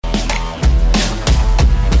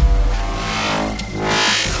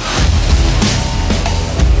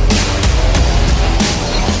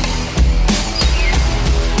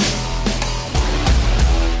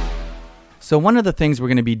So one of the things we're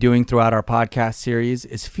going to be doing throughout our podcast series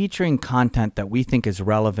is featuring content that we think is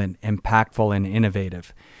relevant, impactful, and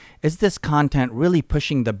innovative. Is this content really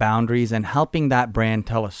pushing the boundaries and helping that brand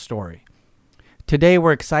tell a story? Today,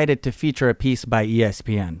 we're excited to feature a piece by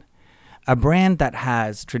ESPN, a brand that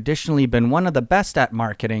has traditionally been one of the best at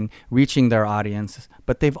marketing, reaching their audience,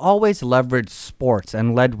 but they've always leveraged sports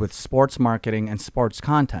and led with sports marketing and sports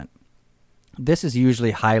content. This is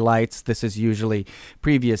usually highlights. This is usually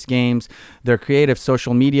previous games. Their creative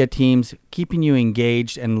social media teams keeping you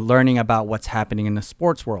engaged and learning about what's happening in the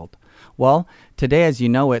sports world. Well, today, as you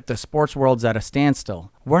know it, the sports world's at a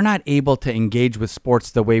standstill. We're not able to engage with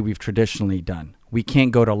sports the way we've traditionally done. We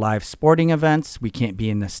can't go to live sporting events. We can't be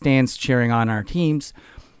in the stands cheering on our teams.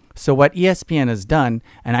 So what ESPN has done,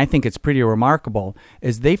 and I think it's pretty remarkable,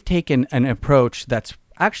 is they've taken an approach that's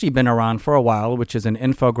actually been around for a while, which is an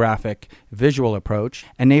infographic visual approach,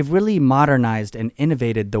 and they've really modernized and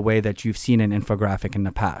innovated the way that you've seen an infographic in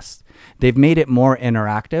the past. They've made it more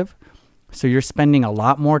interactive, so you're spending a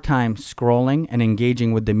lot more time scrolling and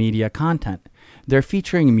engaging with the media content. They're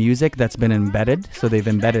featuring music that's been embedded, so they've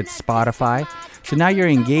embedded Spotify. So now you're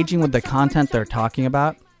engaging with the content they're talking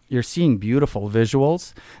about. You're seeing beautiful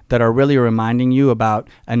visuals that are really reminding you about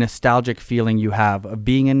a nostalgic feeling you have of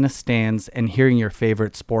being in the stands and hearing your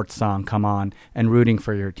favorite sports song come on and rooting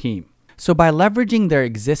for your team. So by leveraging their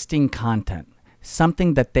existing content,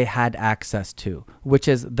 something that they had access to, which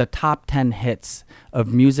is the top 10 hits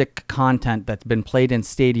of music content that's been played in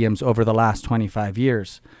stadiums over the last 25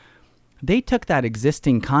 years, they took that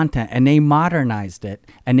existing content and they modernized it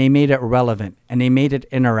and they made it relevant and they made it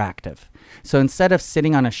interactive. So instead of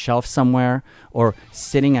sitting on a shelf somewhere or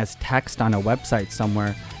sitting as text on a website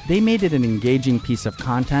somewhere, they made it an engaging piece of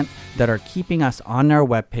content that are keeping us on their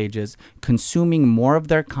web pages, consuming more of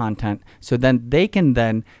their content, so then they can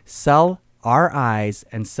then sell our eyes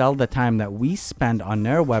and sell the time that we spend on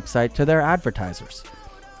their website to their advertisers.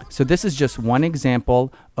 So this is just one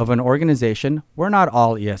example of an organization. We're not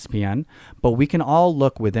all ESPN, but we can all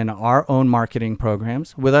look within our own marketing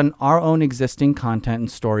programs, within our own existing content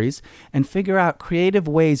and stories, and figure out creative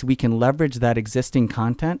ways we can leverage that existing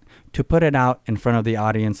content to put it out in front of the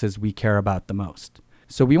audiences we care about the most.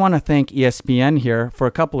 So we want to thank ESPN here for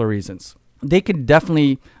a couple of reasons. They could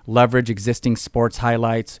definitely leverage existing sports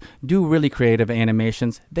highlights, do really creative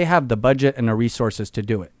animations. They have the budget and the resources to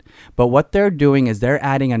do it. But what they're doing is they're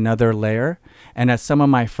adding another layer. And as some of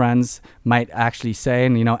my friends might actually say,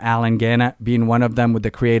 and Alan Gannett being one of them with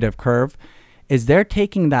the creative curve, is they're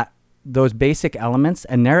taking those basic elements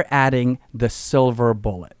and they're adding the silver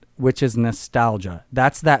bullet, which is nostalgia.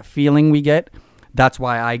 That's that feeling we get. That's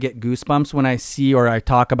why I get goosebumps when I see or I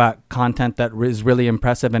talk about content that is really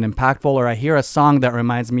impressive and impactful, or I hear a song that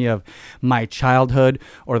reminds me of my childhood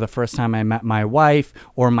or the first time I met my wife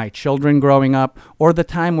or my children growing up or the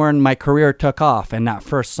time when my career took off and that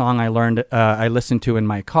first song I listened to in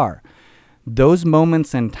my car. Those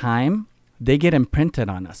moments in time, they get imprinted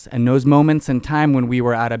on us. And those moments in time when we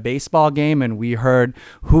were at a baseball game and we heard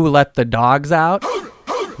 "Who Let the Dogs Out?"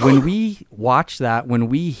 When we watch that, when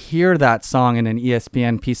we hear that song in an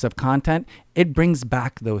ESPN piece of content, it brings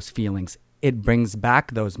back those feelings. It brings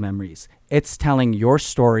back those memories. It's telling your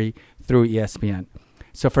story through ESPN.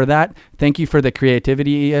 So for that, thank you for the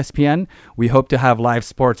creativity, ESPN. We hope to have live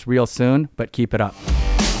sports real soon, but keep it up.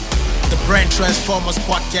 The Brand Transformers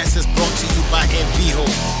podcast is brought to you by Envijo,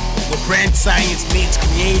 where brand science meets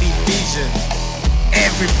creative vision.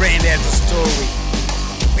 Every brand has a story.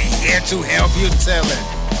 We're here to help you tell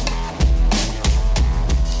it.